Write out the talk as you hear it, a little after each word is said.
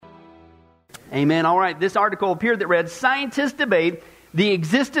Amen. All right. This article appeared that read, "Scientists debate the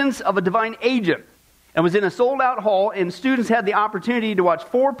existence of a divine agent." And was in a sold-out hall, and students had the opportunity to watch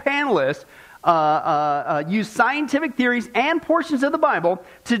 4 panelists use scientific theories and portions of the Bible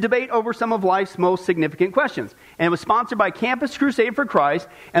to debate over some of life's most significant questions. And it was sponsored by Campus Crusade for Christ,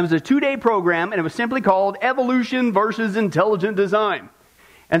 and it was a 2-day program, and it was simply called Evolution versus Intelligent Design.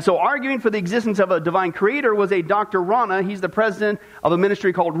 And so arguing for the existence of a divine creator was a Dr. Rana. He's the president of a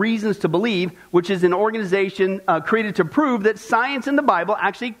ministry called Reasons to Believe, which is an organization created to prove that science and the Bible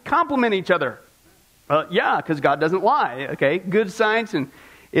actually complement each other. Yeah, because God doesn't lie. Okay, good science, and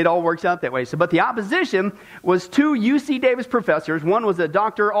it all works out that way. But the opposition was 2 UC Davis professors. One was a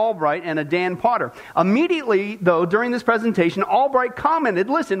Dr. Albright and a Dan Potter. Immediately, though, during this presentation, Albright commented,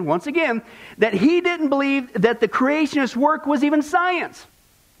 listen, once again, that he didn't believe that the creationist work was even science.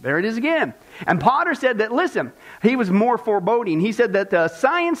 There it is again. And Potter said that, listen, he was more foreboding. He said that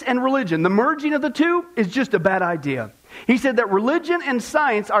science and religion, the merging of the two, is just a bad idea. He said that religion and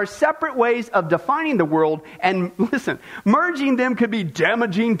science are separate ways of defining the world, and listen, merging them could be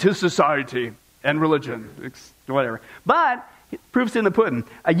damaging to society and religion, whatever. But proof's in the pudding.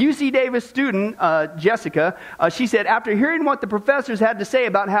 A UC Davis student, Jessica, she said, after hearing what the professors had to say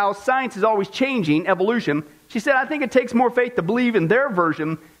about how science is always changing, evolution, she said, I think it takes more faith to believe in their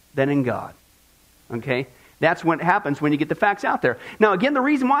version than in God. Okay? That's what happens when you get the facts out there. Now, again, the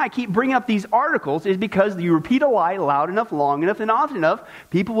reason why I keep bringing up these articles is because you repeat a lie loud enough, long enough, and often enough,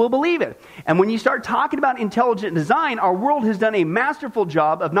 people will believe it. And when you start talking about intelligent design, our world has done a masterful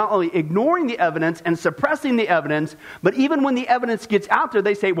job of not only ignoring the evidence and suppressing the evidence, but even when the evidence gets out there,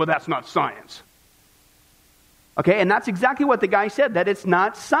 they say, well, that's not science. Okay, and that's exactly what the guy said, that it's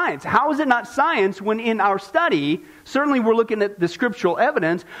not science. How is it not science when in our study, certainly we're looking at the scriptural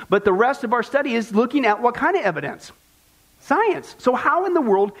evidence, but the rest of our study is looking at what kind of evidence? Science. So how in the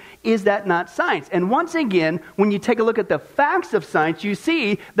world is that not science? And once again, when you take a look at the facts of science, you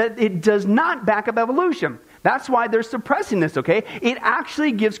see that it does not back up evolution. That's why they're suppressing this, okay? It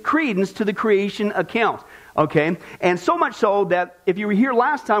actually gives credence to the creation account. Okay, and so much so that if you were here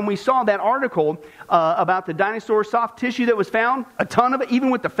last time, we saw that article about the dinosaur soft tissue that was found, a ton of it, even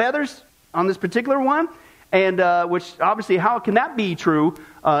with the feathers on this particular one, and which obviously, how can that be true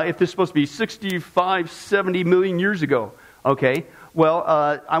if this is supposed to be 65, 70 million years ago? Okay, well,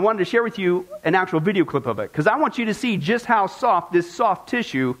 I wanted to share with you an actual video clip of it, because I want you to see just how soft this soft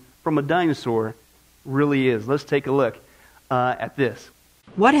tissue from a dinosaur really is. Let's take a look at this.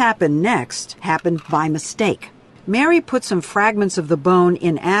 What happened next happened by mistake. Mary put some fragments of the bone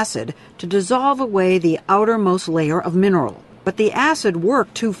in acid to dissolve away the outermost layer of mineral. But the acid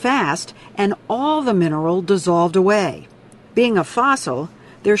worked too fast, and all the mineral dissolved away. Being a fossil,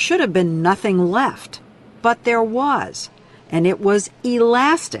 there should have been nothing left. But there was, and it was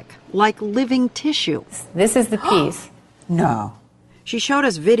elastic, like living tissue. This is the piece. No. She showed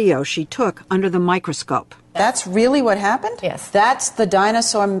us video she took under the microscope. That's really what happened? Yes. That's the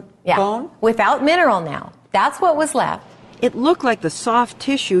dinosaur bone? Without mineral now. That's what was left. It looked like the soft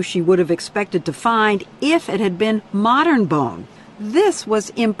tissue she would have expected to find if it had been modern bone. This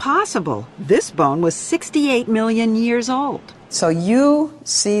was impossible. This bone was 68 million years old. So you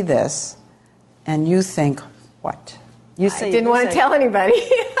see this and you think, what? I didn't want to tell anybody.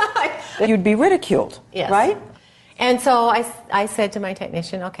 You'd be ridiculed, yes. Right? And so I said to my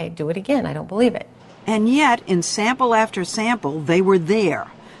technician, okay, do it again. I don't believe it. And yet, in sample after sample, they were there.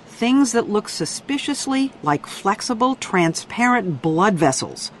 Things that looked suspiciously like flexible, transparent blood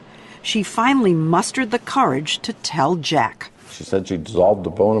vessels. She finally mustered the courage to tell Jack. She said she dissolved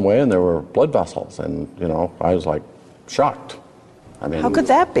the bone away and there were blood vessels. And, I was like shocked. I mean, how could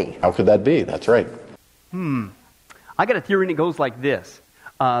that be? How could that be? That's right. I got a theory and it goes like this.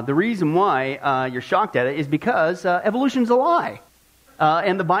 The reason why you're shocked at it is because evolution's a lie.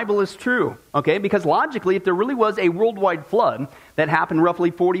 And the Bible is true, okay? Because logically, if there really was a worldwide flood that happened roughly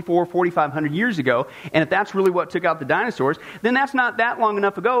 4,500 years ago, and if that's really what took out the dinosaurs, then that's not that long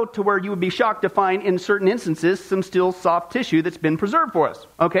enough ago to where you would be shocked to find, in certain instances, some still soft tissue that's been preserved for us,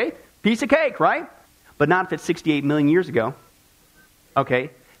 okay? Piece of cake, right? But not if it's 68 million years ago,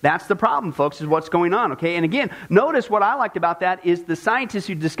 okay? That's the problem, folks, is what's going on, okay? And again, notice what I liked about that is the scientists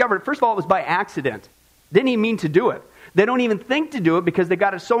who discovered it, first of all, it was by accident. Didn't even mean to do it. They don't even think to do it because they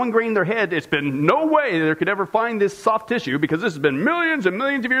got it so ingrained in their head, it's been no way there could ever find this soft tissue because this has been millions and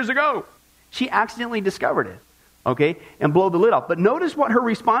millions of years ago. She accidentally discovered it, okay, and blow the lid off. But notice what her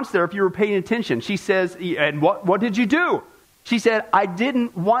response there, if you were paying attention. She says, and what did you do? She said, I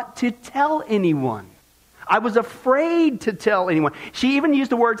didn't want to tell anyone. I was afraid to tell anyone. She even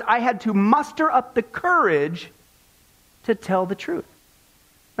used the words, I had to muster up the courage to tell the truth.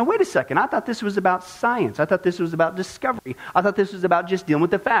 Now, wait a second. I thought this was about science. I thought this was about discovery. I thought this was about just dealing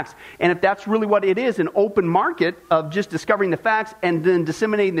with the facts. And if that's really what it is, an open market of just discovering the facts and then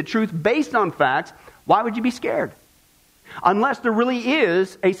disseminating the truth based on facts, why would you be scared? Unless there really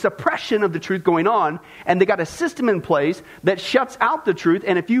is a suppression of the truth going on, and they got a system in place that shuts out the truth,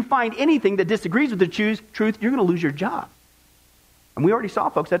 and if you find anything that disagrees with the truth, you're going to lose your job. And we already saw,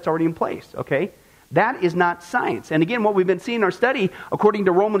 folks, that's already in place, okay? That is not science. And again, what we've been seeing in our study, according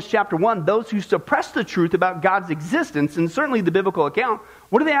to Romans chapter 1, those who suppress the truth about God's existence, and certainly the biblical account,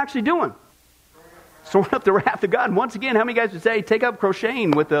 what are they actually doing? Storing up the wrath of God. And once again, how many guys would say, take up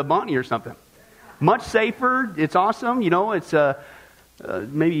crocheting with Bonnie or something? Much safer. It's awesome. You know, it's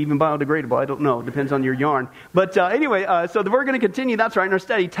maybe even biodegradable. I don't know. Depends on your yarn. But anyway, so we're going to continue, that's right, in our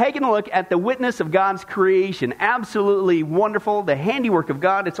study, taking a look at the witness of God's creation. Absolutely wonderful. The handiwork of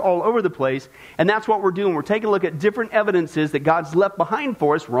God. It's all over the place. And that's what we're doing. We're taking a look at different evidences that God's left behind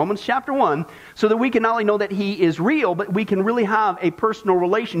for us, Romans chapter 1, so that we can not only know that He is real, but we can really have a personal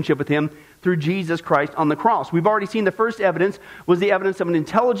relationship with Him through Jesus Christ on the cross. We've already seen the first evidence was the evidence of an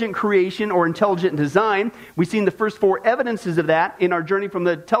intelligent creation or intelligent design. We've seen the first 4 evidences of that in our journey from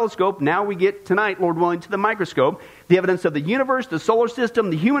the telescope. Now we get tonight, Lord willing, to the microscope. The evidence of the universe, the solar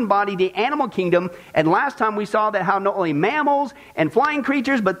system, the human body, the animal kingdom. And last time we saw that how not only mammals and flying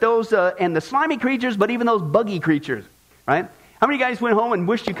creatures, but those and the slimy creatures, but even those buggy creatures, right? How many guys went home and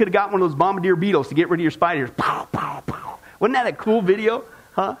wished you could have got one of those bombardier beetles to get rid of your spiders? Pow, pow, pow. Wasn't that a cool video?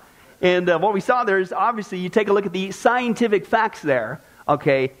 Huh? And what we saw there is, obviously, you take a look at the scientific facts there.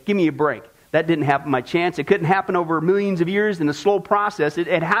 Okay, give me a break. That didn't happen by chance. It couldn't happen over millions of years in a slow process.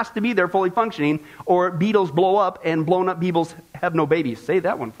 It has to be there fully functioning, or beetles blow up, and blown up beetles have no babies. Say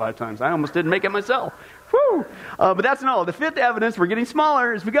that one 5 times. I almost didn't make it myself. Whew. But that's not all. The 5th evidence, we're getting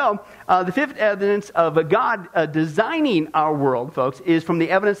smaller as we go. The 5th evidence of God designing our world, folks, is from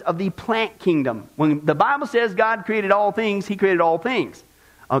the evidence of the plant kingdom. When the Bible says God created all things, He created all things.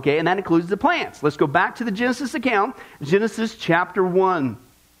 Okay, and that includes the plants. Let's go back to the Genesis account. Genesis chapter 1.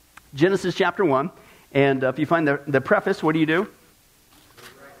 Genesis chapter 1. And if you find the preface, what do?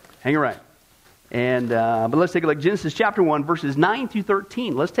 Hang it right. And but let's take a look. Genesis chapter 1, verses 9 through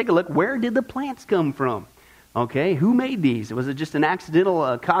 13. Let's take a look. Where did the plants come from? Okay, who made these? Was it just an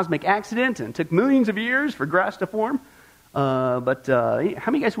accidental cosmic accident and it took millions of years for grass to form? But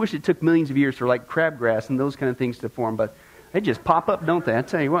how many guys wish it took millions of years for like crabgrass and those kind of things to form? But they just pop up, don't they? I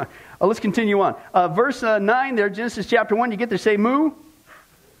tell you what. Let's continue on. Verse 9 there, Genesis chapter 1. You get there, say moo.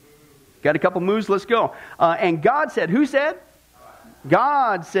 Got a couple moos, let's go. And God said, who said?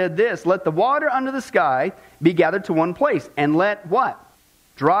 God said this, let the water under the sky be gathered to one place, and let what?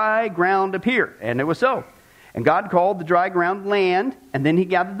 Dry ground appear. And it was so. And God called the dry ground land, and then He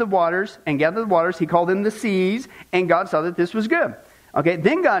gathered the waters, He called them the seas, and God saw that this was good. Okay,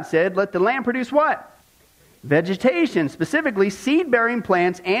 then God said, let the land produce what? Vegetation, specifically seed-bearing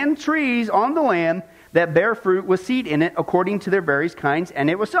plants and trees on the land that bear fruit with seed in it according to their various kinds,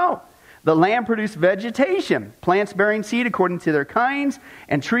 and it was so. The land produced vegetation, plants bearing seed according to their kinds,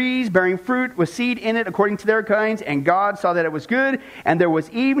 and trees bearing fruit with seed in it according to their kinds, and God saw that it was good, and there was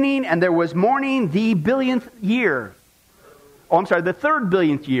evening, and there was morning, the 1000th year. Oh, I'm sorry, the 3rd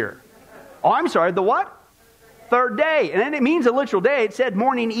billionth year. Oh, I'm sorry, the what? 3rd day. And then it means a literal day. It said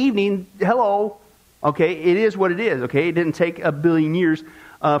morning, evening, hello. Okay, it is what it is, okay? It didn't take a billion years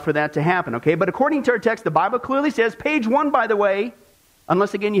for that to happen, okay? But according to our text, the Bible clearly says, page 1, by the way,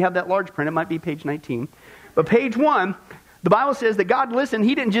 unless, again, you have that large print, it might be page 19. But page 1, the Bible says that God, listen,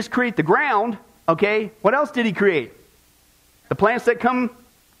 He didn't just create the ground, okay? What else did He create? The plants that come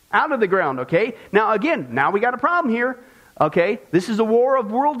out of the ground, okay? Now, again, now we got a problem here, okay? This is a war of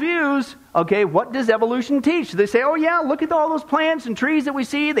worldviews, okay? What does evolution teach? They say, oh, yeah, look at all those plants and trees that we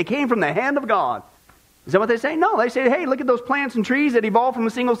see. They came from the hand of God. Is that what they say? No, they say, hey, look at those plants and trees that evolved from a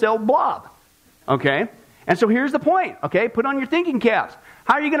single-celled blob. Okay? And so here's the point. Okay? Put on your thinking caps.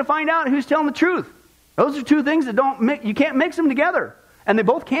 How are you going to find out who's telling the truth? Those are two things that you can't mix them together. And they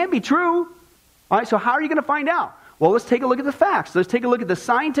both can be true. All right, so how are you going to find out? Well, let's take a look at the facts. Let's take a look at the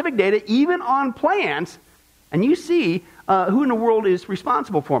scientific data, even on plants, and you see who in the world is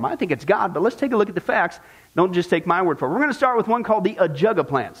responsible for them. I think it's God, but let's take a look at the facts. Don't just take my word for it. We're going to start with one called the ajuga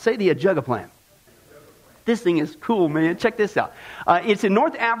plant. Say the ajuga plant. This thing is cool, man. Check this out. It's in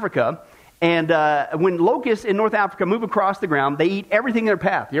North Africa, and when locusts in North Africa move across the ground, they eat everything in their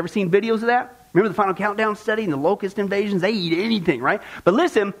path. You ever seen videos of that? Remember the Final Countdown study and the locust invasions? They eat anything, right? But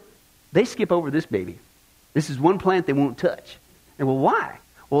listen, they skip over this baby. This is one plant they won't touch. And well, why?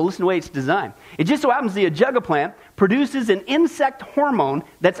 Well, listen to the way it's designed. It just so happens the ajuga plant produces an insect hormone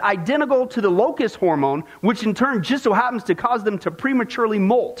that's identical to the locust hormone, which in turn just so happens to cause them to prematurely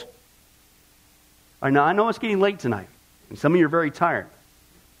molt. All right, now, I know it's getting late tonight, and some of you are very tired.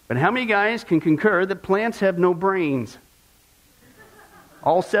 But how many guys can concur that plants have no brains?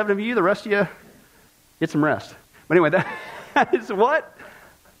 All 7 of you, the rest of you, get some rest. But anyway, that is what?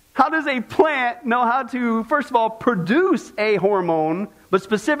 How does a plant know how to, first of all, produce a hormone, but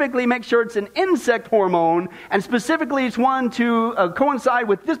specifically make sure it's an insect hormone, and specifically it's one to coincide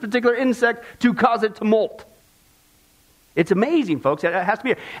with this particular insect to cause it to molt? It's amazing, folks. It has to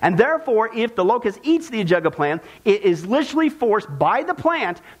be. And therefore, if the locust eats the ajuga plant, it is literally forced by the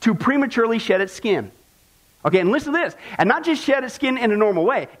plant to prematurely shed its skin. Okay, and listen to this. And not just shed its skin in a normal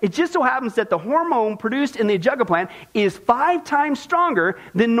way. It just so happens that the hormone produced in the ajuga plant is 5 times stronger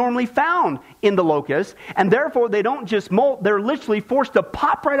than normally found in the locust. And therefore, they don't just molt. They're literally forced to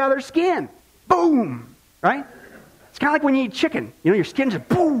pop right out of their skin. Boom! Right? It's kind of like when you eat chicken. You know, your skin just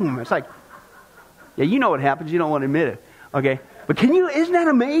boom. It's like, yeah, you know what happens. You don't want to admit it. Okay? But isn't that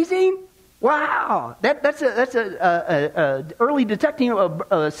amazing? Wow! That's a early detecting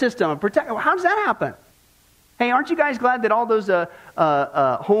system. How does that happen? Hey, aren't you guys glad that all those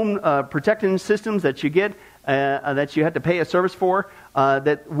home protecting systems that you get, that you had to pay a service for,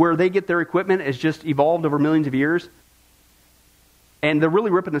 that where they get their equipment has just evolved over millions of years? And they're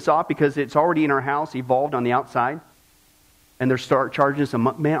really ripping us off because it's already in our house, evolved on the outside. And they're charging us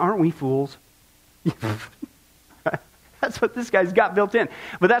man, aren't we fools? That's what this guy's got built in.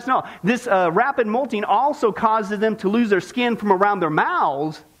 But that's no. This rapid molting also causes them to lose their skin from around their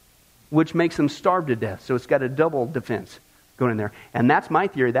mouths, which makes them starve to death. So it's got a double defense going in there. And that's my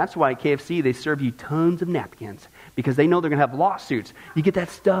theory. That's why at KFC they serve you tons of napkins, because they know they're going to have lawsuits. You get that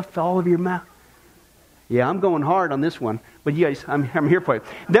stuff all over your mouth. Yeah, I'm going hard on this one. But you guys, I'm here for it.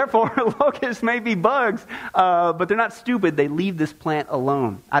 Therefore, locusts may be bugs, but they're not stupid. They leave this plant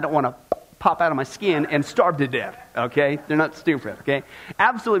alone. I don't want to pop out of my skin and starve to death. Okay? They're not stupid. Okay?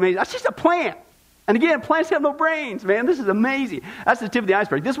 Absolutely amazing. That's just a plant. And again, plants have no brains, man. This is amazing. That's the tip of the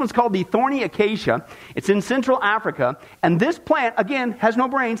iceberg. This one's called the thorny acacia. It's in Central Africa. And this plant, again, has no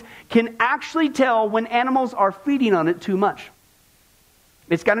brains, can actually tell when animals are feeding on it too much.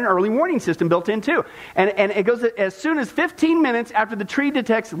 It's got an early warning system built in too. And it goes as soon as 15 minutes after the tree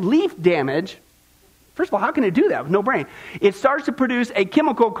detects leaf damage. First of all, how can it do that with no brain? It starts to produce a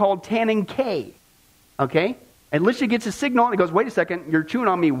chemical called tannin K. Okay? It literally gets a signal and it goes, wait a second, you're chewing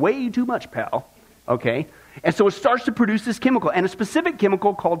on me way too much, pal. Okay? And so it starts to produce this chemical, and a specific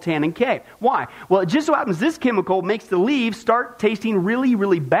chemical called tannin K. Why? Well, it just so happens this chemical makes the leaves start tasting really,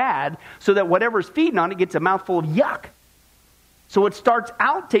 really bad, so that whatever's feeding on it gets a mouthful of yuck. So it starts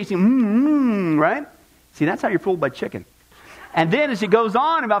out tasting, right? See, that's how you're fooled by chicken. And then as it goes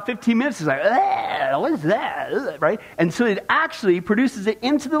on, about 15 minutes, it's like, what is that? Right? And so it actually produces it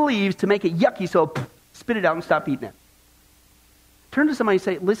into the leaves to make it yucky, so spit it out and stop eating it. Turn to somebody and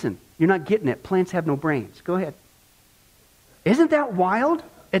say, listen, you're not getting it. Plants have no brains. Go ahead. Isn't that wild?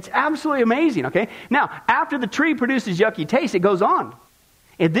 It's absolutely amazing, okay? Now, after the tree produces yucky taste, it goes on.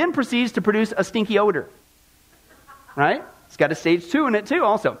 It then proceeds to produce a stinky odor. Right? It's got a stage 2 in it too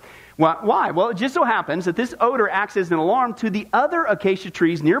also. Why? Well, it just so happens that this odor acts as an alarm to the other acacia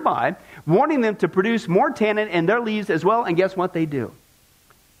trees nearby, warning them to produce more tannin in their leaves as well, and guess what they do?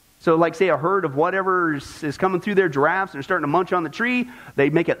 So like say a herd of whatever is coming through their giraffes and they're starting to munch on the tree, they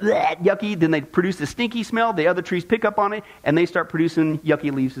make it yucky, then they produce a stinky smell, the other trees pick up on it, and they start producing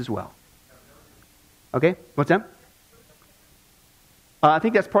yucky leaves as well. Okay? What's that? I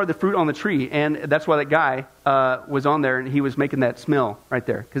think that's part of the fruit on the tree, and that's why that guy was on there and he was making that smell right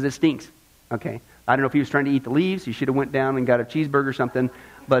there, because it stinks. Okay? I don't know if he was trying to eat the leaves. He should have went down and got a cheeseburger or something,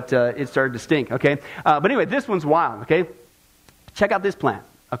 but it started to stink. Okay? But anyway, this one's wild. Okay? Check out this plant.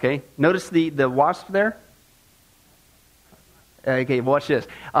 Okay, notice the wasp there? Okay, watch this.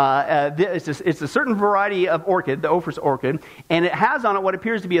 It's a certain variety of orchid, the Ophrys orchid, and it has on it what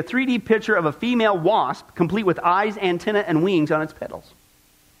appears to be a 3D picture of a female wasp, complete with eyes, antenna, and wings on its petals.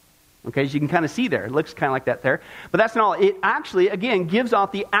 Okay, as you can kind of see there. It looks kind of like that there. But that's not all. It actually, again, gives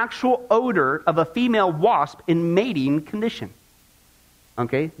off the actual odor of a female wasp in mating condition.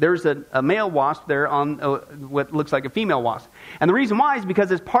 Okay, there's a male wasp there on what looks like a female wasp. And the reason why is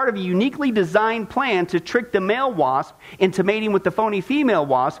because it's part of a uniquely designed plan to trick the male wasp into mating with the phony female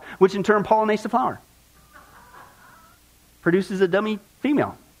wasp, which in turn pollinates the flower. Produces a dummy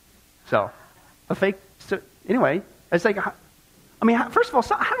female. So, a fake... So, anyway, it's like... I mean, first of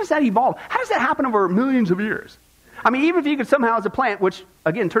all, how does that evolve? How does that happen over millions of years? I mean, even if you could somehow as a plant, which,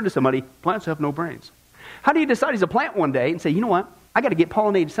 again, turn to somebody, plants have no brains. How do you decide as a plant one day and say, you know what? I got to get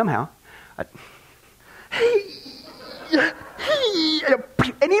pollinated somehow. And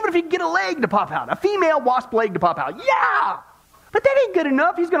even if he can get a leg to pop out, a female wasp leg to pop out, yeah! But that ain't good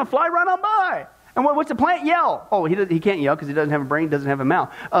enough. He's going to fly right on by. And what's the plant? Yell. Oh, he can't yell because he doesn't have a brain, doesn't have a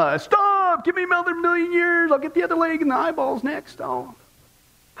mouth. Stop! Give me another million years. I'll get the other leg and the eyeballs next. Oh.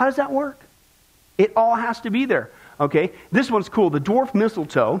 How does that work? It all has to be there. Okay, this one's cool. The dwarf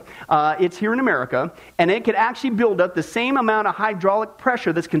mistletoe, it's here in America, and it could actually build up the same amount of hydraulic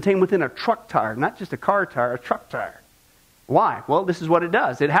pressure that's contained within a truck tire, not just a car tire, a truck tire. Why? Well, this is what it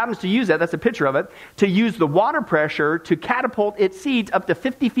does. It happens to use that's a picture of it, to use the water pressure to catapult its seeds up to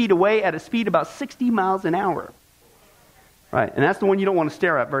 50 feet away at a speed about 60 miles an hour. Right, and that's the one you don't want to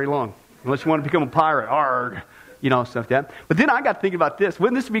stare at very long, unless you want to become a pirate, arg, stuff like that. But then I got to think about this.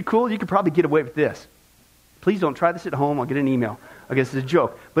 Wouldn't this be cool? You could probably get away with this. Please don't try this at home. I'll get an email. I guess it's a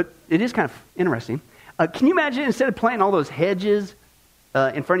joke. But it is kind of interesting. Can you imagine, instead of planting all those hedges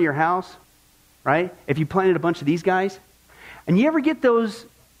in front of your house, right? If you planted a bunch of these guys, and you ever get those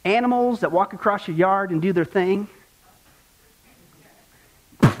animals that walk across your yard and do their thing?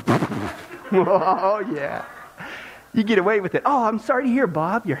 Oh, yeah. You get away with it. Oh, I'm sorry to hear,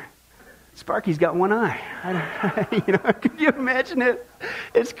 Bob. Sparky's got one eye. Could you imagine it?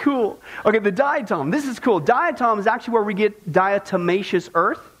 It's cool. Okay, the diatom. This is cool. Diatom is actually where we get diatomaceous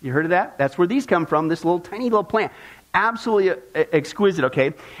earth. You heard of that? That's where these come from, this tiny little plant. Absolutely exquisite,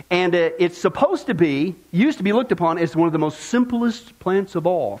 okay? And it's supposed to be, used to be looked upon as one of the most simplest plants of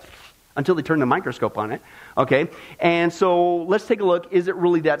all, until they turned the microscope on it, okay? And so let's take a look. Is it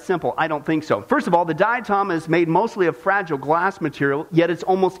really that simple? I don't think so. First of all, the diatom is made mostly of fragile glass material, yet it's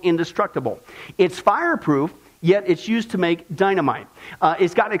almost indestructible. It's fireproof, yet it's used to make dynamite.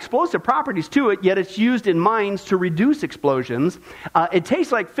 It's got explosive properties to it, yet it's used in mines to reduce explosions. It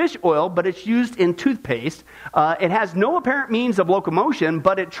tastes like fish oil, but it's used in toothpaste. It has no apparent means of locomotion,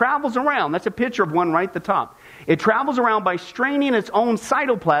 but it travels around. That's a picture of one right at the top. It travels around by straining its own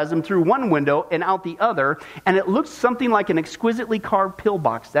cytoplasm through one window and out the other, and it looks something like an exquisitely carved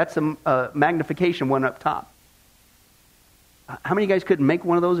pillbox. That's a magnification one up top. How many of you guys couldn't make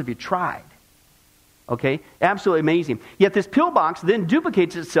one of those if you tried? Okay, absolutely amazing. Yet this pillbox then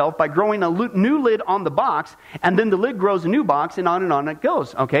duplicates itself by growing a new lid on the box, and then the lid grows a new box, and on it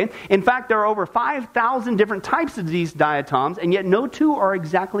goes. Okay. In fact, there are over 5,000 different types of these diatoms, and yet no two are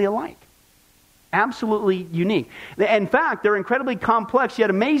exactly alike. Absolutely unique. In fact, they're incredibly complex, yet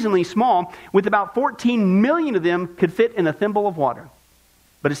amazingly small, with about 14 million of them could fit in a thimble of water.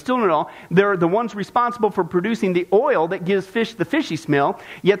 But it's still not all. They're the ones responsible for producing the oil that gives fish the fishy smell,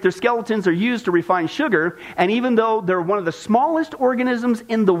 yet their skeletons are used to refine sugar, and even though they're one of the smallest organisms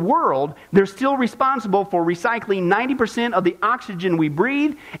in the world, they're still responsible for recycling 90% of the oxygen we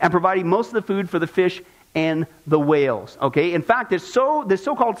breathe and providing most of the food for the fish and the whales. Okay? In fact, this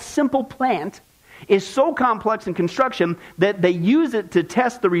so-called simple plant is so complex in construction that they use it to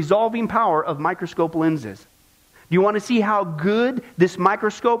test the resolving power of microscope lenses. Do you want to see how good this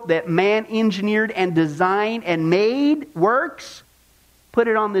microscope that man engineered and designed and made works? Put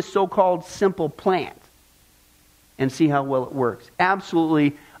it on this so-called simple plant and see how well it works.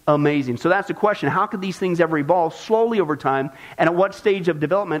 Absolutely amazing. So that's the question. How could these things ever evolve slowly over time? And at what stage of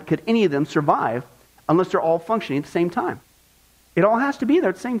development could any of them survive unless they're all functioning at the same time? It all has to be there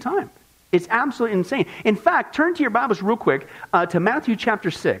at the same time. It's absolutely insane. In fact, turn to your Bibles real quick to Matthew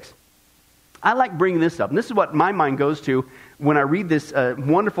chapter 6. I like bringing this up, and this is what my mind goes to when I read this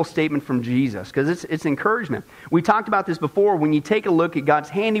wonderful statement from Jesus, because it's encouragement. We talked about this before. When you take a look at God's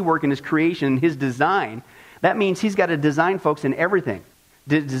handiwork in His creation, His design, that means He's got to design folks in everything.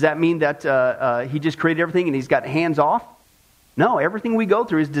 Does that mean that He just created everything and He's got hands off? No, everything we go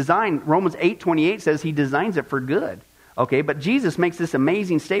through is designed. Romans 8:28 says He designs it for good. Okay, but Jesus makes this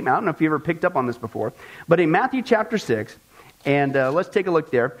amazing statement. I don't know if you ever picked up on this before, but in Matthew chapter 6, and let's take a look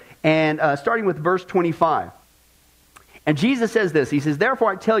there, and starting with verse 25. And Jesus says this, He says,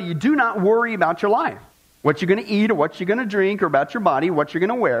 "Therefore I tell you, do not worry about your life, what you're going to eat or what you're going to drink, or about your body, what you're going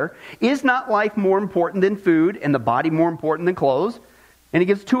to wear. Is not life more important than food, and the body more important than clothes?" And He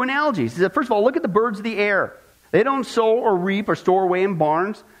gives two analogies. He said, first of all, look at the birds of the air. They don't sow or reap or store away in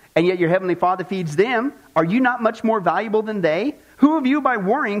barns, and yet your heavenly Father feeds them. Are you not much more valuable than they? Who of you by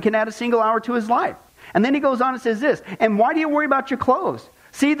worrying can add a single hour to his life? And then He goes on and says this, "And why do you worry about your clothes?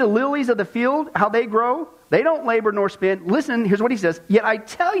 See the lilies of the field, how they grow? They don't labor nor spin." Listen, here's what He says. "Yet I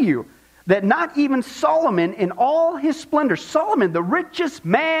tell you that not even Solomon in all his splendor," Solomon, the richest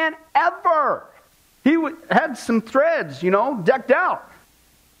man ever, he had some threads, decked out.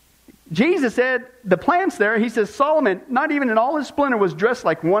 Jesus said, the plants there, He says, "Solomon, not even in all his splendor, was dressed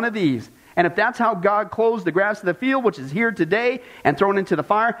like one of these." And if that's how God clothes the grass of the field, which is here today and thrown into the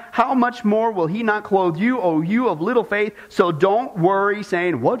fire, how much more will he not clothe you, O you of little faith? So don't worry,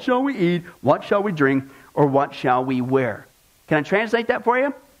 saying, what shall we eat? What shall we drink? Or what shall we wear? Can I translate that for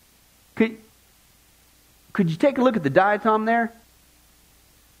you? Could you take a look at the diatom there?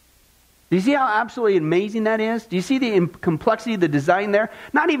 Do you see how absolutely amazing that is? Do you see the complexity of the design there?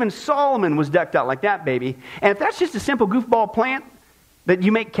 Not even Solomon was decked out like that, baby. And if that's just a simple goofball plant that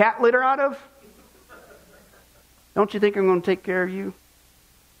you make cat litter out of, don't you think I'm going to take care of you?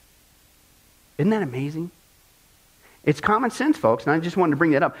 Isn't that amazing? It's common sense, folks, and I just wanted to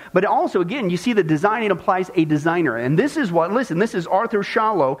bring that up. But also, again, you see the design, it applies a designer. And this is this is Arthur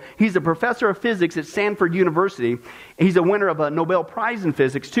Schawlow. He's a professor of physics at Stanford University. He's a winner of a Nobel Prize in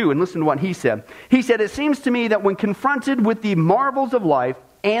physics, too. And listen to what he said. He said, it seems to me that when confronted with the marvels of life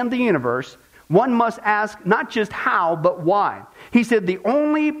and the universe, one must ask not just how, but why. He said, the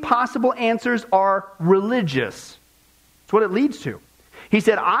only possible answers are religious. That's what it leads to. He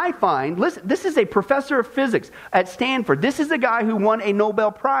said, I find, listen, this is a professor of physics at Stanford. This is a guy who won a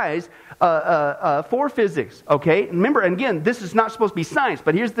Nobel Prize for physics, okay? Remember, and again, this is not supposed to be science,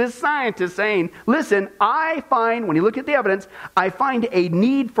 but here's this scientist saying, listen, I find, when you look at the evidence, I find a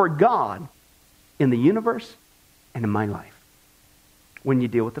need for God in the universe and in my life when you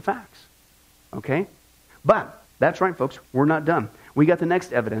deal with the facts, okay? But, that's right, folks, we're not done. We got the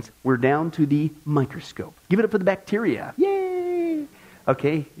next evidence. We're down to the microscope. Give it up for the bacteria. Yay!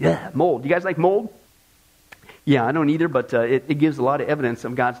 Okay, yeah, mold. You guys like mold? Yeah, I don't either, but it gives a lot of evidence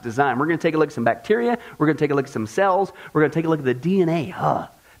of God's design. We're going to take a look at some bacteria. We're going to take a look at some cells. We're going to take a look at the DNA.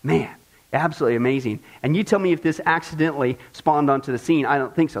 Man, absolutely amazing. And you tell me if this accidentally spawned onto the scene. I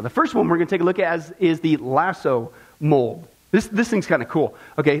don't think so. The first one we're going to take a look at is the lasso mold. This thing's kind of cool.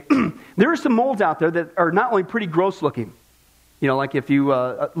 Okay, there are some molds out there that are not only pretty gross looking. You know, like if you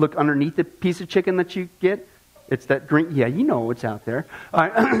look underneath the piece of chicken that you get. It's that green, yeah, you know what's out there.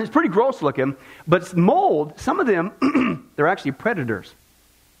 It's pretty gross looking. But mold, some of them, they're actually predators.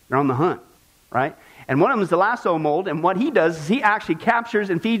 They're on the hunt, right? And one of them is the lasso mold. And what he does is he actually captures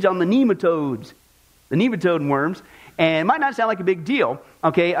and feeds on the nematodes, the nematode worms. And it might not sound like a big deal,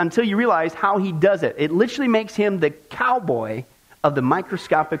 okay, until you realize how he does it. It literally makes him the cowboy of the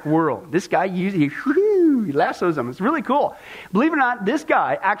microscopic world. This guy he lassos them. It's really cool. Believe it or not, this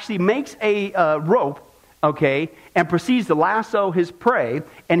guy actually makes a rope, okay, and proceeds to lasso his prey.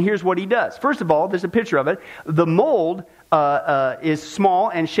 And here's what he does. First of all, there's a picture of it. The mold is small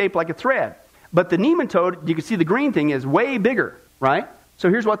and shaped like a thread. But the nematode, you can see the green thing, is way bigger, right?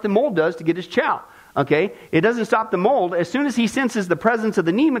 So here's what the mold does to get his chow. Okay, it doesn't stop the mold. As soon as he senses the presence of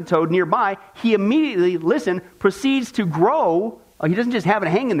the nematode nearby, he immediately, proceeds to grow. He doesn't just have it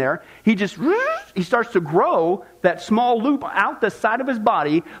hanging there. He starts to grow that small loop out the side of his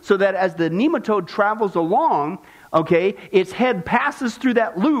body so that as the nematode travels along, okay, its head passes through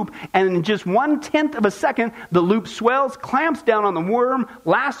that loop, and in just 1/10 of a second, the loop swells, clamps down on the worm,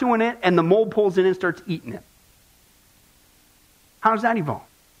 lassoing it, and the mold pulls in and starts eating it. How does that evolve?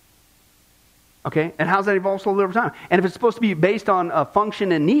 Okay, and how does that evolve slowly over time? And if it's supposed to be based on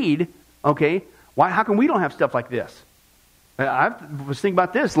function and need, okay, how come we don't have stuff like this? I was thinking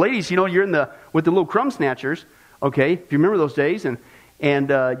about this. Ladies, you know, you're with the little crumb snatchers, okay, if you remember those days, and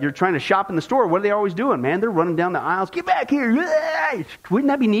you're trying to shop in the store. What are they always doing, man? They're running down the aisles. Get back here. Wouldn't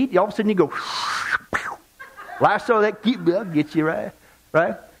that be neat? All of a sudden you go, lasso that get you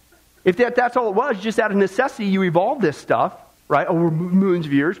right? If that's all it was, just out of necessity, you evolved this stuff, right, over millions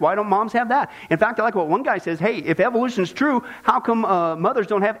of years. Why don't moms have that? In fact, I like what one guy says, hey, if evolution is true, how come mothers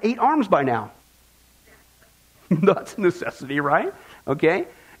don't have 8 arms by now? That's a necessity, right? Okay?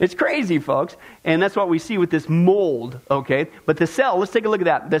 It's crazy, folks. And that's what we see with this mold, okay? But the cell, let's take a look at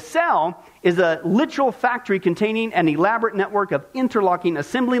that. The cell is a literal factory containing an elaborate network of interlocking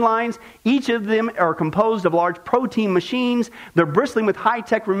assembly lines. Each of them are composed of large protein machines. They're bristling with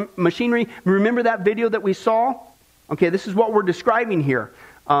high-tech machinery. Remember that video that we saw? Okay, this is what we're describing here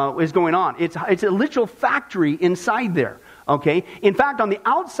is going on. It's a literal factory inside there. Okay. In fact, on the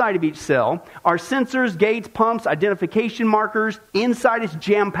outside of each cell are sensors, gates, pumps, identification markers. Inside it's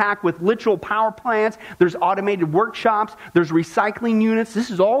jam-packed with literal power plants. There's automated workshops. There's recycling units. This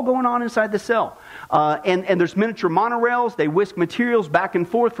is all going on inside the cell. And there's miniature monorails. They whisk materials back and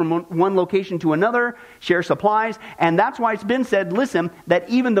forth from one location to another, share supplies. And that's why it's been said, listen, that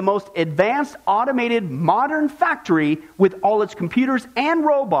even the most advanced, automated, modern factory with all its computers and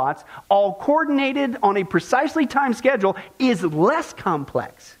robots, all coordinated on a precisely timed schedule, is less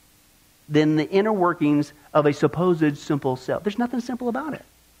complex than the inner workings of a supposed simple cell. There's nothing simple about it.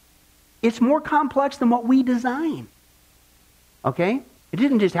 It's more complex than what we design. Okay? It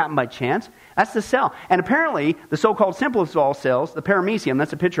didn't just happen by chance. That's the cell. And apparently, the so-called simplest of all cells, the paramecium,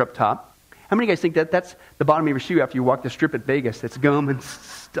 that's a picture up top. How many of you guys think that that's the bottom of your shoe after you walk the strip at Vegas? It's gum and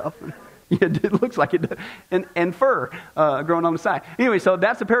stuff. Yeah, it looks like it does. And fur growing on the side. Anyway, so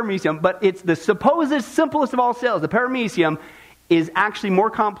that's the paramecium, but it's the supposed simplest of all cells. The paramecium is actually more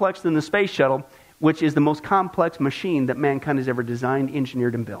complex than the space shuttle, which is the most complex machine that mankind has ever designed,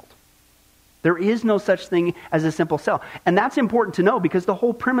 engineered, and built. There is no such thing as a simple cell. And that's important to know because the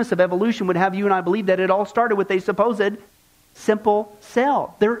whole premise of evolution would have you and I believe that it all started with a supposed simple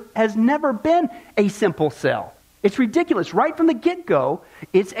cell. There has never been a simple cell. It's ridiculous. Right from the get-go,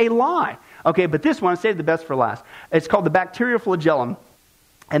 it's a lie. Okay, but this one, I saved the best for last. It's called the bacterioflagellum.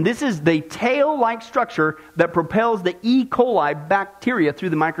 And this is the tail-like structure that propels the E. coli bacteria through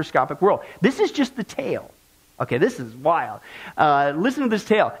the microscopic world. This is just the tail. Okay, this is wild. Listen to this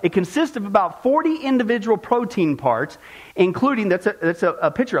tail. It consists of about 40 individual protein parts, including, that's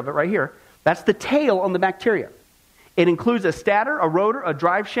a picture of it right here. That's the tail on the bacteria. It includes a stator, a rotor, a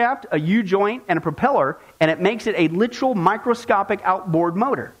drive shaft, a U-joint, and a propeller, and it makes it a literal microscopic outboard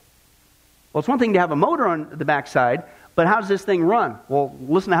motor. Well, it's one thing to have a motor on the backside, but how does this thing run? Well,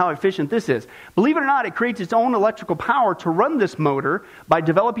 listen to how efficient this is. Believe it or not, it creates its own electrical power to run this motor by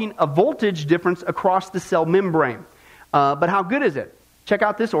developing a voltage difference across the cell membrane. But how good is it? Check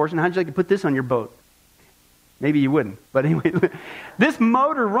out this, Orson. How'd you like to put this on your boat? Maybe you wouldn't. But anyway, this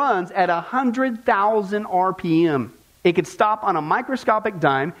motor runs at 100,000 RPM. It could stop on a microscopic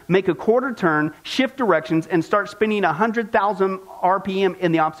dime, make a quarter turn, shift directions, and start spinning 100,000 RPM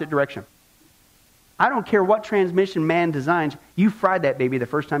in the opposite direction. I don't care what transmission man designs, you fry that baby the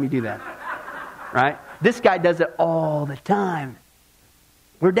first time you do that. Right? This guy does it all the time.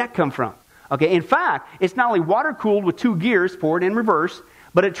 Where'd that come from? Okay, in fact, it's not only water-cooled with 2 gears, forward and reverse,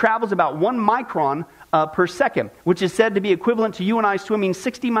 but it travels about 1 micron per second, which is said to be equivalent to you and I swimming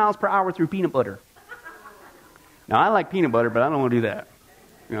 60 miles per hour through peanut butter. Now, I like peanut butter, but I don't want to do that.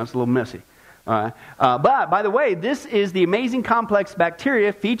 You know, it's a little messy. All right. But, by the way, this is the amazing complex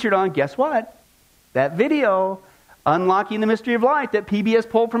bacteria featured on, guess what? That video, Unlocking the Mystery of Life, that PBS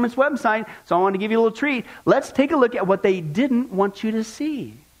pulled from its website. So I want to give you a little treat. Let's take a look at what they didn't want you to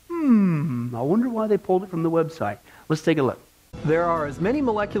see. I wonder why they pulled it from the website. Let's take a look. There are as many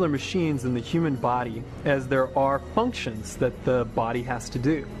molecular machines in the human body as there are functions that the body has to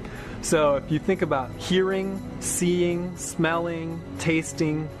do. So if you think about hearing, seeing, smelling,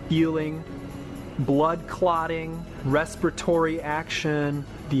 tasting, feeling, blood clotting, respiratory action,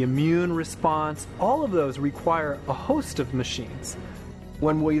 the immune response, all of those require a host of machines.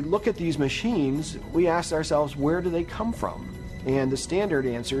 When we look at these machines, we ask ourselves, where do they come from? And the standard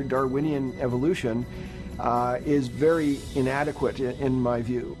answer, Darwinian evolution, is very inadequate in my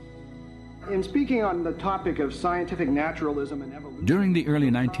view. In speaking on the topic of scientific naturalism and evolution... During the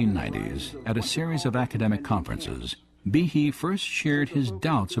early 1990s, at a series of academic conferences, Behe first shared his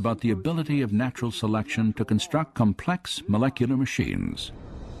doubts about the ability of natural selection to construct complex molecular machines.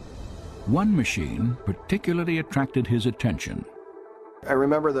 One machine particularly attracted his attention. I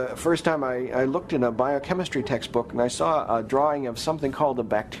remember the first time I looked in a biochemistry textbook and I saw a drawing of something called a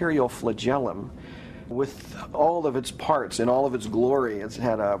bacterioflagellum with all of its parts in all of its glory. It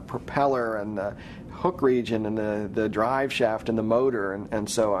had a propeller and the hook region and the drive shaft and the motor and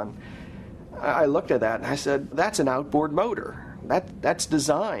so on. I looked at that and I said, that's an outboard motor. That's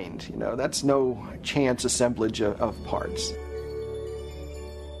designed. You know, that's no chance assemblage of parts.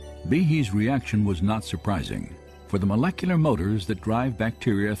 Behe's reaction was not surprising, for the molecular motors that drive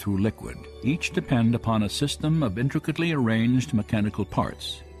bacteria through liquid each depend upon a system of intricately arranged mechanical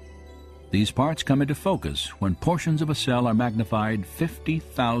parts. These parts come into focus when portions of a cell are magnified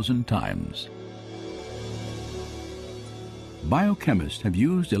 50,000 times. Biochemists have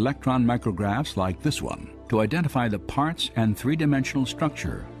used electron micrographs like this one to identify the parts and three-dimensional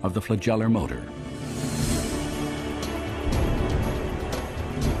structure of the flagellar motor.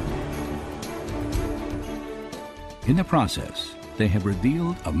 In the process, they have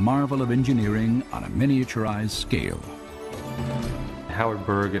revealed a marvel of engineering on a miniaturized scale. Howard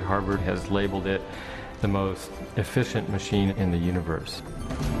Berg at Harvard has labeled it the most efficient machine in the universe.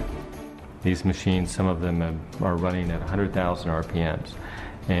 These machines, some of them are running at 100,000 RPMs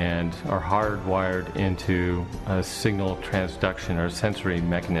and are hardwired into a signal transduction or sensory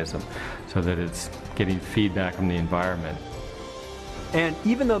mechanism so that it's getting feedback from the environment. And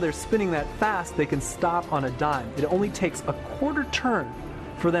even though they're spinning that fast, they can stop on a dime. It only takes a quarter turn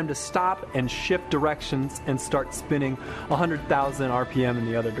for them to stop and shift directions and start spinning 100,000 RPM in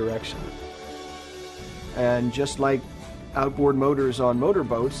the other direction. And just like outboard motors on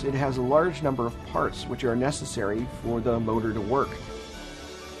motorboats, it has a large number of parts which are necessary for the motor to work.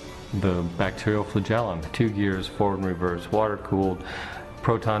 the bacterial flagellum, 2 gears, forward and reverse, water-cooled,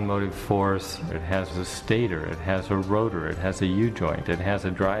 proton motive force. It has a stator, it has a rotor, it has a U-joint, it has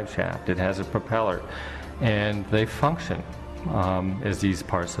a drive shaft, it has a propeller, and they function as these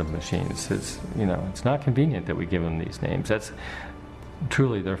parts of machines. It's not convenient that we give them these names. That's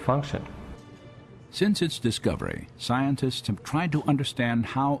truly their function. Since its discovery, scientists have tried to understand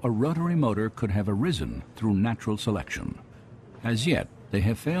how a rotary motor could have arisen through natural selection. As yet, they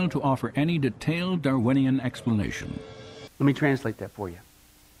have failed to offer any detailed Darwinian explanation. Let me translate that for you.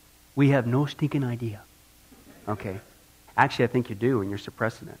 We have no stinking idea. Okay? Actually, I think you do, and you're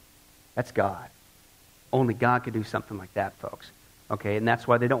suppressing it. That's God. Only God could do something like that, folks. Okay? And that's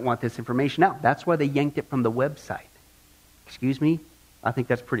why they don't want this information out. That's why they yanked it from the website. Excuse me? I think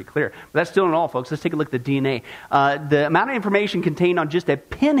that's pretty clear. But that's still not all, folks. Let's take a look at the DNA. The amount of information contained on just a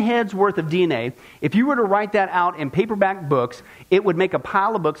pinhead's worth of DNA, if you were to write that out in paperback books, it would make a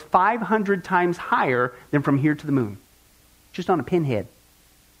pile of books 500 times higher than From Here to the Moon. Just on a pinhead.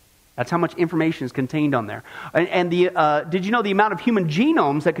 That's how much information is contained on there. And did you know the amount of human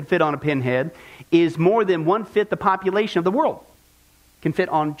genomes that could fit on a pinhead is more than 1/5 the population of the world can fit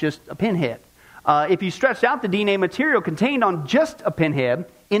on just a pinhead? If you stretched out the DNA material contained on just a pinhead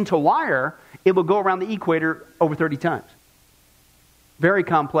into wire, it will go around the equator over 30 times. Very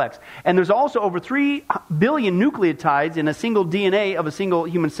complex. And there's also over 3 billion nucleotides in a single DNA of a single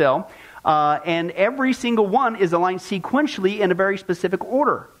human cell. And every single one is aligned sequentially in a very specific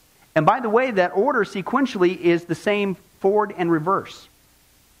order. And by the way, that order sequentially is the same forward and reverse.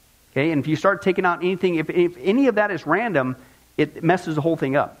 Okay, and if you start taking out anything, if any of that is random, it messes the whole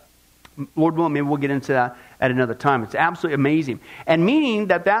thing up. Lord willing, maybe we'll get into that at another time. It's absolutely amazing. And meaning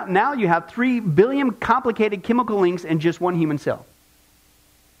that now you have 3 billion complicated chemical links in just one human cell.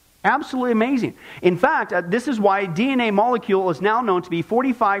 Absolutely amazing. In fact, this is why DNA molecule is now known to be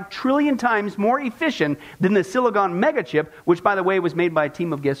 45 trillion times more efficient than the silicon megachip, which, by the way, was made by a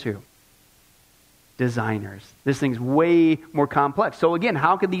team of guess who? Designers. This thing's way more complex. So again,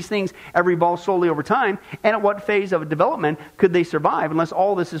 how could these things ever evolve slowly over time? And at what phase of development could they survive unless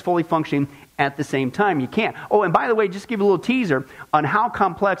all this is fully functioning at the same time? You can't. Oh, and by the way, just give you a little teaser on how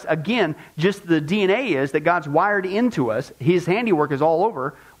complex, again, just the DNA is that God's wired into us. His handiwork is all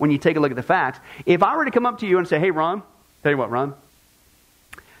over when you take a look at the facts. If I were to come up to you and say, hey, Ron, tell you what, Ron,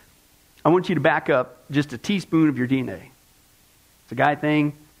 I want you to back up just a teaspoon of your DNA. It's a guy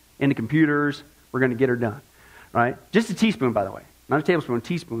thing, into computers. We're going to get her done, right? Just a teaspoon, by the way. Not a tablespoon, a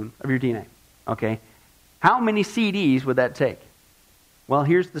teaspoon of your DNA, okay? How many CDs would that take? Well,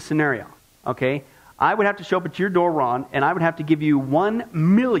 here's the scenario, okay? I would have to show up at your door, Ron, and I would have to give you 1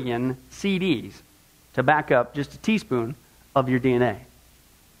 million CDs to back up just a teaspoon of your DNA.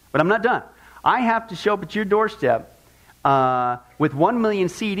 But I'm not done. I have to show up at your doorstep with 1 million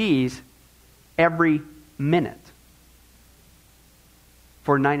CDs every minute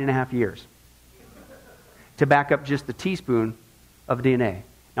for 9.5 years. To back up just the teaspoon of DNA.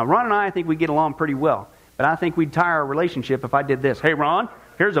 Now, Ron and I think we get along pretty well, but I think we'd tire our relationship if I did this. Hey, Ron,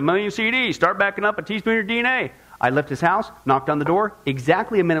 here's 1 million CDs. Start backing up a teaspoon of your DNA. I left his house, knocked on the door.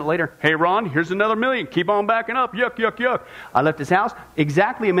 Exactly a minute later, hey, Ron, here's another 1 million. Keep on backing up. Yuck, yuck, yuck. I left his house.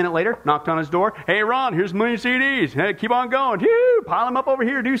 Exactly a minute later, knocked on his door. Hey, Ron, here's 1 million CDs. Hey, keep on going. Pile them up over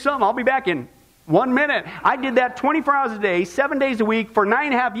here. Do something. I'll be back in 1 minute. I did that 24 hours a day, 7 days a week for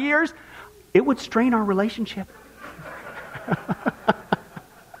 9.5 years. It would strain our relationship.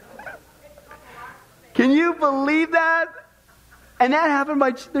 Can you believe that? And that happened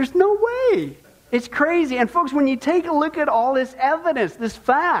there's no way. It's crazy. And folks, when you take a look at all this evidence, this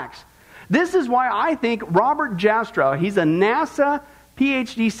facts, this is why I think Robert Jastrow, he's a NASA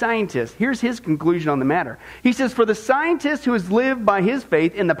PhD scientist. Here's his conclusion on the matter. He says, for the scientist who has lived by his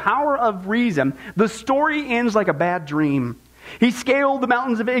faith in the power of reason, the story ends like a bad dream. He scaled the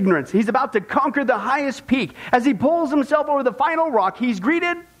mountains of ignorance. He's about to conquer the highest peak. As he pulls himself over the final rock, he's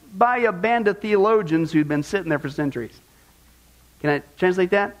greeted by a band of theologians who've been sitting there for centuries. Can I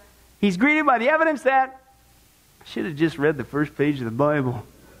translate that? He's greeted by the evidence that I should have just read the first page of the Bible.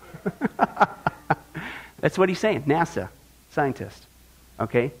 That's what he's saying. NASA, scientist.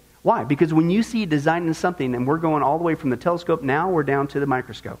 Okay? Why? Because when you see designing something, and we're going all the way from the telescope, now we're down to the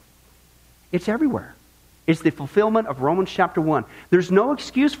microscope. It's everywhere. It's the fulfillment of Romans chapter 1. There's no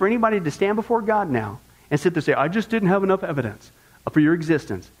excuse for anybody to stand before God now and sit there and say, I just didn't have enough evidence for your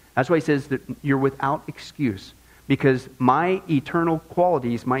existence. That's why he says that you're without excuse. Because my eternal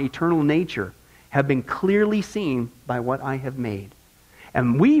qualities, my eternal nature, have been clearly seen by what I have made.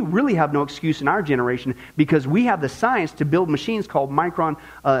 And we really have no excuse in our generation because we have the science to build machines called micron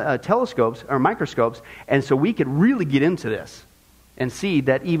telescopes or microscopes. And so we could really get into this. and see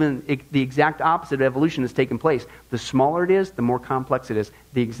that even the exact opposite of evolution has taken place. The smaller it is, the more complex it is.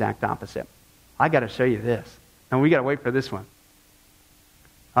 The exact opposite. I got to show you this. And we got to wait for this one.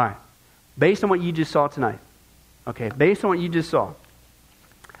 All right. Based on what you just saw tonight, okay, based on what you just saw,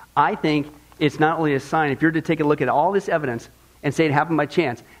 I think it's not only a sign, if you're to take a look at all this evidence and say it happened by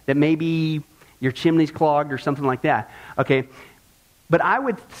chance, that maybe your chimney's clogged or something like that, okay, but I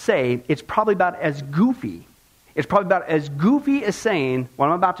would say it's probably about as goofy. It's probably about as goofy as saying what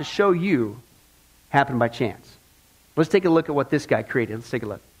I'm about to show you happened by chance. Let's take a look at what this guy created. Let's take a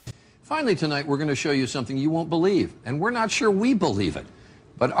look. Finally tonight, we're going to show you something you won't believe, and we're not sure we believe it.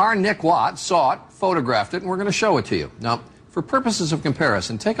 But our Nick Watt saw it, photographed it, and we're going to show it to you. Now, for purposes of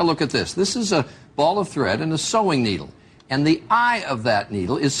comparison, take a look at this. This is a ball of thread and a sewing needle. And the eye of that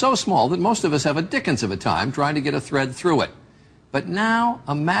needle is so small that most of us have a dickens of a time trying to get a thread through it. But now,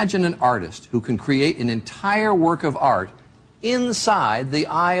 imagine an artist who can create an entire work of art inside the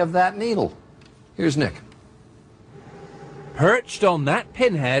eye of that needle. Here's Nick. Perched on that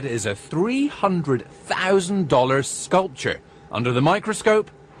pinhead is a $300,000 sculpture. Under the microscope,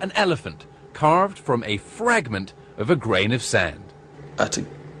 an elephant carved from a fragment of a grain of sand. I had to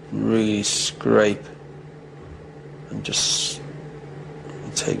really scrape and just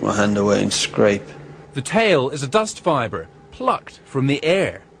take my hand away and scrape. The tail is a dust fibre plucked from the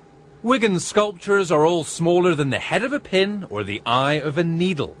air. Wigan's sculptures are all smaller than the head of a pin or the eye of a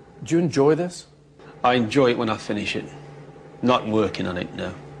needle. Do you enjoy this? I enjoy it when I finish it. Not working on it,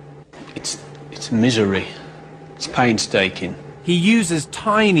 no. It's misery. It's painstaking. He uses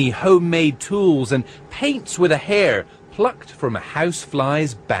tiny homemade tools and paints with a hair plucked from a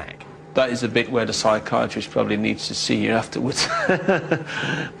housefly's back. That is a bit where the psychiatrist probably needs to see you afterwards.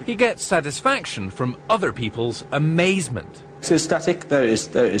 He gets satisfaction from other people's amazement. See the static? There it is.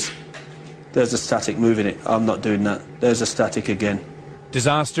 There's a static moving it. I'm not doing that. There's a static again.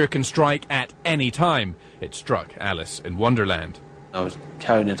 Disaster can strike at any time. It struck Alice in Wonderland. I was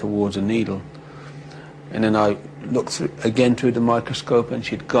carrying her towards a needle. And then I looked through the microscope and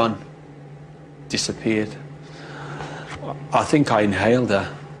she'd gone. Disappeared. I think I inhaled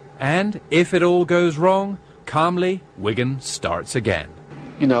her. And if it all goes wrong, calmly, Wigan starts again.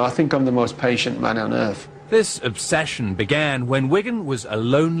 You know, I think I'm the most patient man on earth. This obsession began when Wigan was a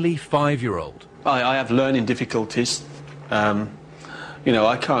lonely 5-year-old. I have learning difficulties. You know,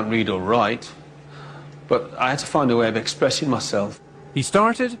 I can't read or write. But I had to find a way of expressing myself. He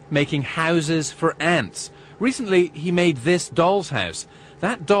started making houses for ants. Recently, he made this doll's house.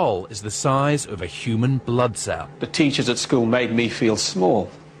 That doll is the size of a human blood cell. The teachers at school made me feel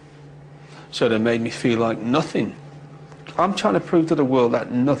small. So they made me feel like nothing. I'm trying to prove to the world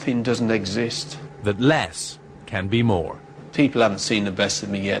that nothing doesn't exist. That less can be more. People haven't seen the best of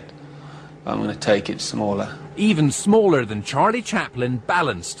me yet. I'm going to take it smaller. Even smaller than Charlie Chaplin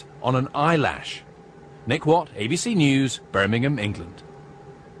balanced on an eyelash. Nick Watt, ABC News, Birmingham, England.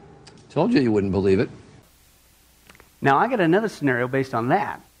 Told you wouldn't believe it. Now, I got another scenario based on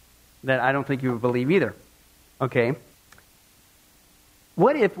that I don't think you would believe either. Okay.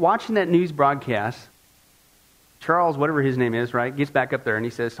 What if watching that news broadcast, Charles, whatever his name is, right, gets back up there and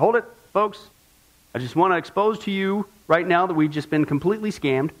he says, hold it, folks. I just want to expose to you right now that we've just been completely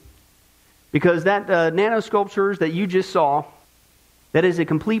scammed because that nano sculptures that you just saw, that is a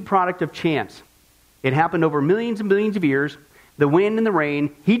complete product of chance. It happened over millions and millions of years. The wind and the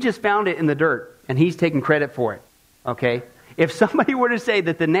rain, he just found it in the dirt, and he's taking credit for it. Okay? If somebody were to say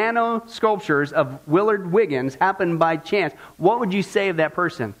that the nano sculptures of Willard Wiggins happened by chance, what would you say of that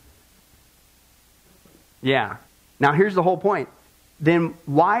person? Yeah. Now, here's the whole point. Then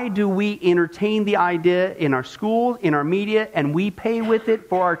why do we entertain the idea in our schools, in our media, and we pay with it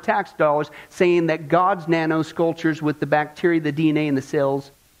for our tax dollars, saying that God's nano sculptures with the bacteria, the DNA, and the cells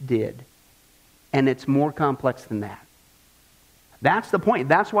did? And it's more complex than that. That's the point.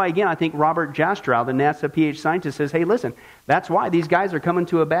 That's why, again, I think Robert Jastrow, the NASA PhD scientist, says, hey, listen, that's why these guys are coming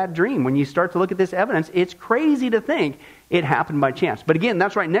to a bad dream. When you start to look at this evidence, it's crazy to think it happened by chance. But again,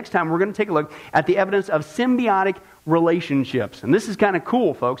 that's right. Next time, we're going to take a look at the evidence of symbiotic relationships. And this is kind of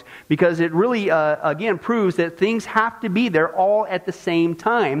cool, folks, because it really, again, proves that things have to be there all at the same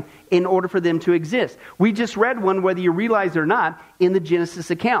time in order for them to exist. We just read one, whether you realize it or not, in the Genesis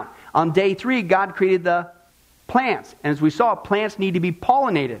account. On day 3, God created the plants. And as we saw, plants need to be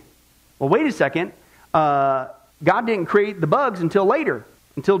pollinated. Well, wait a second. God didn't create the bugs until later,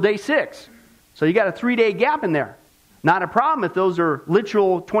 until day 6. So you got a 3-day gap in there. Not a problem if those are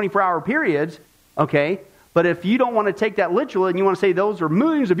literal 24-hour periods, okay? But if you don't want to take that literal and you want to say those are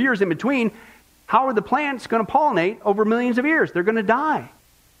millions of years in between, how are the plants going to pollinate over millions of years? They're going to die.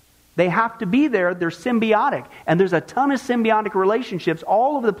 They have to be there. They're symbiotic. And there's a ton of symbiotic relationships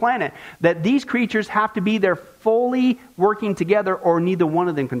all over the planet that these creatures have to be there fully working together, or neither one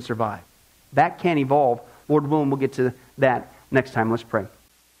of them can survive. That can't evolve. Lord willing, we'll get to that next time. Let's pray.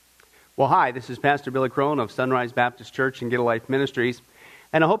 Well, hi, this is Pastor Billy Crone of Sunrise Baptist Church and Get a Life Ministries,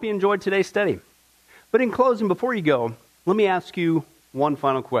 and I hope you enjoyed today's study. But in closing, before you go, let me ask you one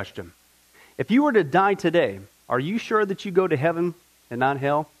final question. If you were to die today, are you sure that you go to heaven and not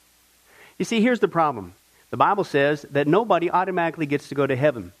hell? You see, here's the problem. The Bible says that nobody automatically gets to go to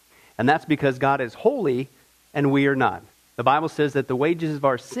heaven, and that's because God is holy and we are not. The Bible says that the wages of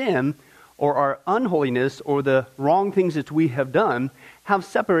our sin, or our unholiness, or the wrong things that we have done, have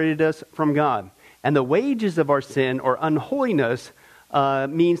separated us from God. And the wages of our sin, or unholiness,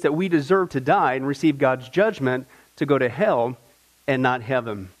 means that we deserve to die and receive God's judgment to go to hell and not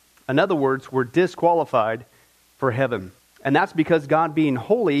heaven. In other words, we're disqualified for heaven. And that's because God being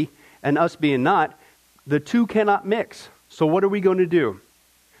holy and us being not, the two cannot mix. So what are we going to do?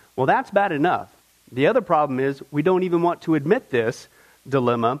 Well, that's bad enough. The other problem is we don't even want to admit this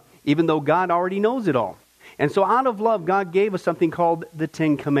dilemma, even though God already knows it all. And so out of love, God gave us something called the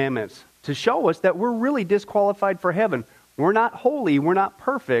Ten Commandments to show us that we're really disqualified for heaven. We're not holy. We're not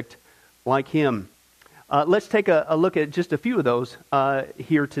perfect like Him. Let's take a look at just a few of those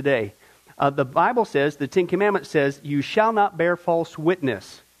here today. The Bible says, the Ten Commandments says, you shall not bear false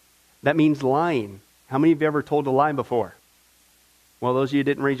witness. That means lying. How many of you ever told a lie before? Well, those of you who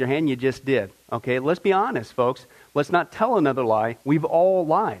didn't raise your hand, you just did. Okay, let's be honest, folks. Let's not tell another lie. We've all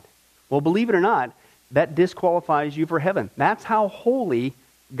lied. Well, believe it or not, that disqualifies you for heaven. That's how holy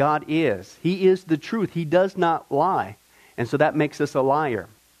God is. He is the truth. He does not lie. And so that makes us a liar.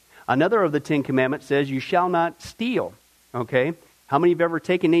 Another of the Ten Commandments says, you shall not steal. Okay? How many have ever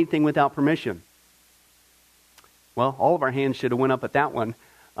taken anything without permission? Well, all of our hands should have went up at that one.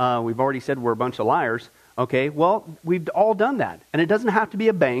 We've already said we're a bunch of liars. Okay, well, we've all done that. And it doesn't have to be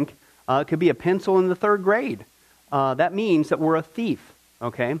a bank. It could be a pencil in the third grade. That means that we're a thief.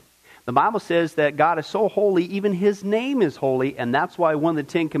 Okay? The Bible says that God is so holy, even His name is holy. And that's why one of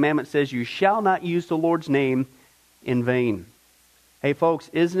the Ten Commandments says, you shall not use the Lord's name in vain. Hey, folks,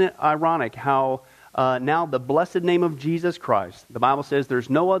 isn't it ironic how now the blessed name of Jesus Christ, the Bible says there's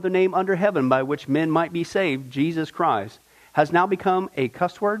no other name under heaven by which men might be saved, Jesus Christ, has now become a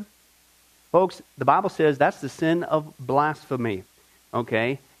cuss word? Folks, the Bible says that's the sin of blasphemy.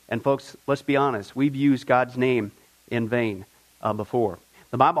 Okay? And folks, let's be honest. We've used God's name in vain before.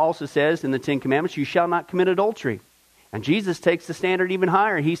 The Bible also says in the Ten Commandments, you shall not commit adultery. And Jesus takes the standard even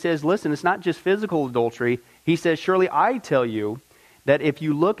higher. He says, listen, it's not just physical adultery. He says, surely I tell you that if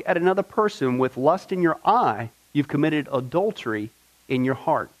you look at another person with lust in your eye, you've committed adultery in your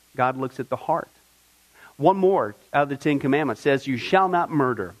heart. God looks at the heart. One more out of the Ten Commandments says, you shall not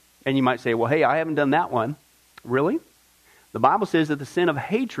murder. And you might say, well, hey, I haven't done that one. Really? The Bible says that the sin of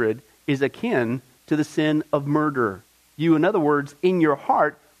hatred is akin to the sin of murder. You, in other words, in your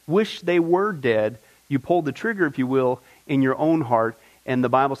heart, wish they were dead. You pulled the trigger, if you will, in your own heart. And the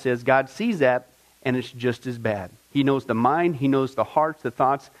Bible says God sees that, and it's just as bad. He knows the mind, He knows the hearts, the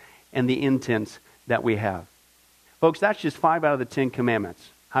thoughts, and the intents that we have. Folks, that's just 5 out of the 10 Commandments.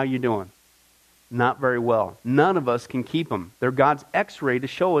 How you doing? Not very well. None of us can keep them. They're God's x-ray to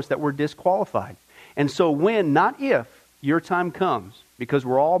show us that we're disqualified. And so when, not if, your time comes, because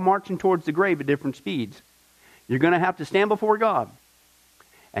we're all marching towards the grave at different speeds, you're going to have to stand before God.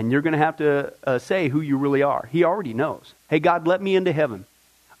 And you're going to have to say who you really are. He already knows. Hey, God, let me into heaven.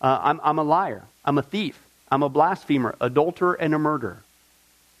 I'm a liar. I'm a thief. I'm a blasphemer, adulterer, and a murderer.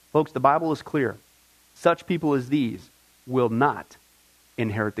 Folks, the Bible is clear. Such people as these will not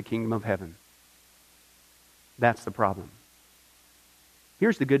inherit the kingdom of heaven. That's the problem.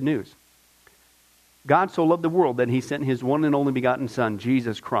 Here's the good news. God so loved the world that He sent His one and only begotten Son,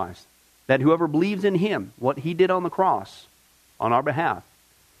 Jesus Christ, that whoever believes in Him, what He did on the cross on our behalf,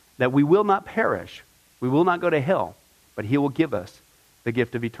 that we will not perish, we will not go to hell, but He will give us the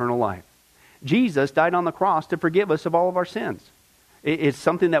gift of eternal life. Jesus died on the cross to forgive us of all of our sins. It's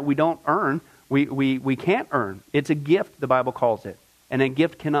something that we don't earn. We can't earn. It's a gift, the Bible calls it. And a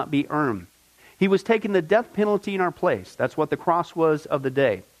gift cannot be earned. He was taking the death penalty in our place. That's what the cross was of the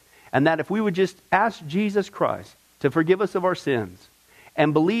day. And that if we would just ask Jesus Christ to forgive us of our sins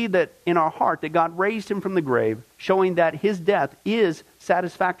and believe that in our heart that God raised Him from the grave, showing that His death is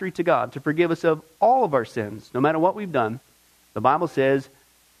satisfactory to God to forgive us of all of our sins, no matter what we've done, the Bible says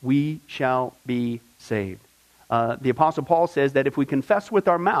we shall be saved. The Apostle Paul says that if we confess with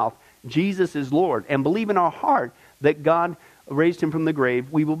our mouth Jesus is Lord and believe in our heart that God raised Him from the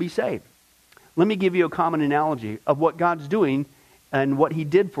grave, we will be saved. Let me give you a common analogy of what God's doing and what he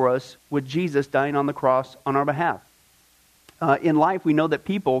did for us with Jesus dying on the cross on our behalf. In life, we know that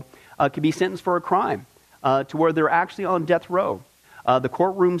people can be sentenced for a crime to where they're actually on death row. The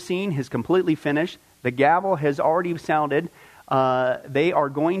courtroom scene is completely finished. The gavel has already sounded. They are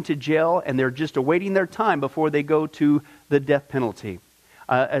going to jail, and they're just awaiting their time before they go to the death penalty.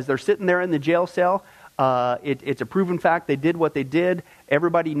 As they're sitting there in the jail cell, it's a proven fact they did what they did.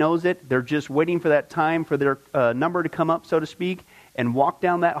 Everybody knows it. They're just waiting for that time for their number to come up, so to speak, and walk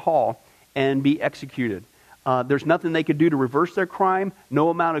down that hall and be executed. There's nothing they could do to reverse their crime. No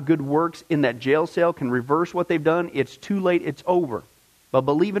amount of good works in that jail cell can reverse what they've done. It's too late. It's over. But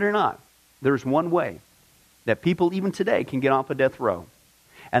believe it or not, there's one way that people even today can get off of death row.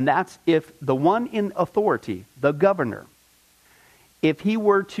 And that's if the one in authority, the governor, if he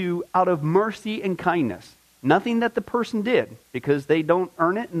were to, out of mercy and kindness, nothing that the person did, because they don't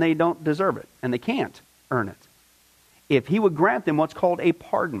earn it and they don't deserve it, and they can't earn it. If he would grant them what's called a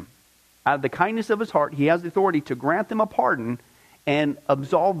pardon, out of the kindness of his heart, he has the authority to grant them a pardon and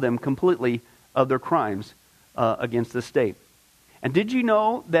absolve them completely of their crimes against the state. And did you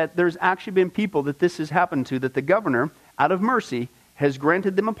know that there's actually been people that this has happened to, that the governor, out of mercy, has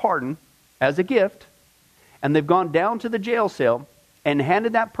granted them a pardon as a gift, and they've gone down to the jail cell and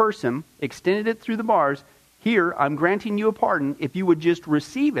handed that person, extended it through the bars, here, I'm granting you a pardon. If you would just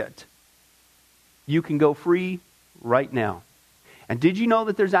receive it, you can go free right now. And did you know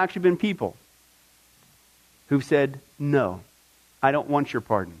that there's actually been people who've said, no, I don't want your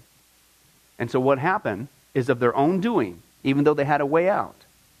pardon. And so what happened is, of their own doing, even though they had a way out,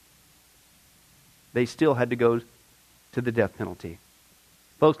 they still had to go to the death penalty.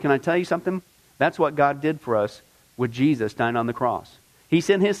 Folks, can I tell you something? That's what God did for us with Jesus dying on the cross. He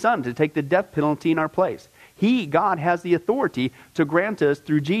sent his son to take the death penalty in our place. God has the authority to grant us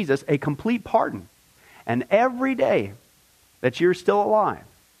through Jesus a complete pardon. And every day that you're still alive,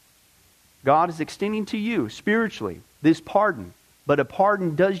 God is extending to you spiritually this pardon. But a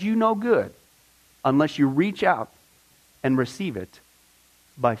pardon does you no good unless you reach out and receive it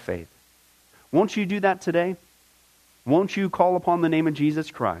by faith. Won't you do that today? Won't you call upon the name of Jesus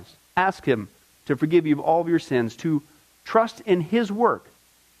Christ? Ask him to forgive you of all of your sins, to trust in his work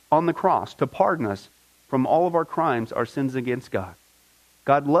on the cross to pardon us from all of our crimes, our sins against God.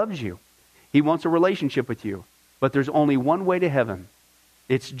 God loves you. He wants a relationship with you. But there's only one way to heaven.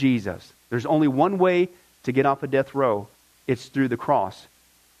 It's Jesus. There's only one way to get off of death row. It's through the cross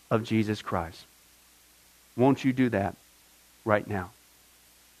of Jesus Christ. Won't you do that right now?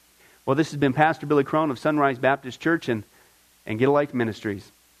 Well, this has been Pastor Billy Crone of Sunrise Baptist Church and Get a Life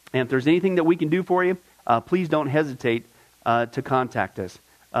Ministries. And if there's anything that we can do for you, please don't hesitate to contact us.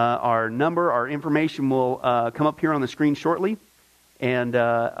 Our number, our information will come up here on the screen shortly. And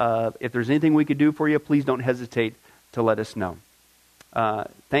if there's anything we could do for you, please don't hesitate to let us know.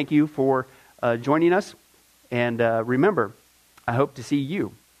 Thank you for joining us. And remember, I hope to see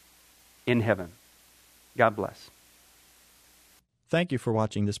you in heaven. God bless. Thank you for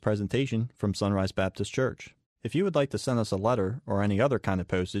watching this presentation from Sunrise Baptist Church. If you would like to send us a letter or any other kind of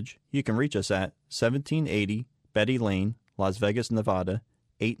postage, you can reach us at 1780 Betty Lane, Las Vegas, Nevada,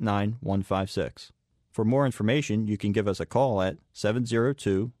 89156. For more information, you can give us a call at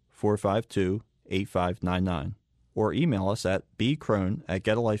 702-452-8599 or email us at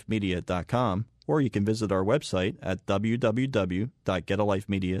bcrone@getalifemedia.com, or you can visit our website at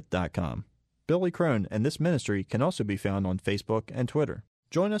www.getalifemedia.com. Billy Crone and this ministry can also be found on Facebook and Twitter.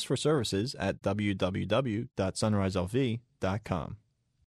 Join us for services at www.sunriselv.com.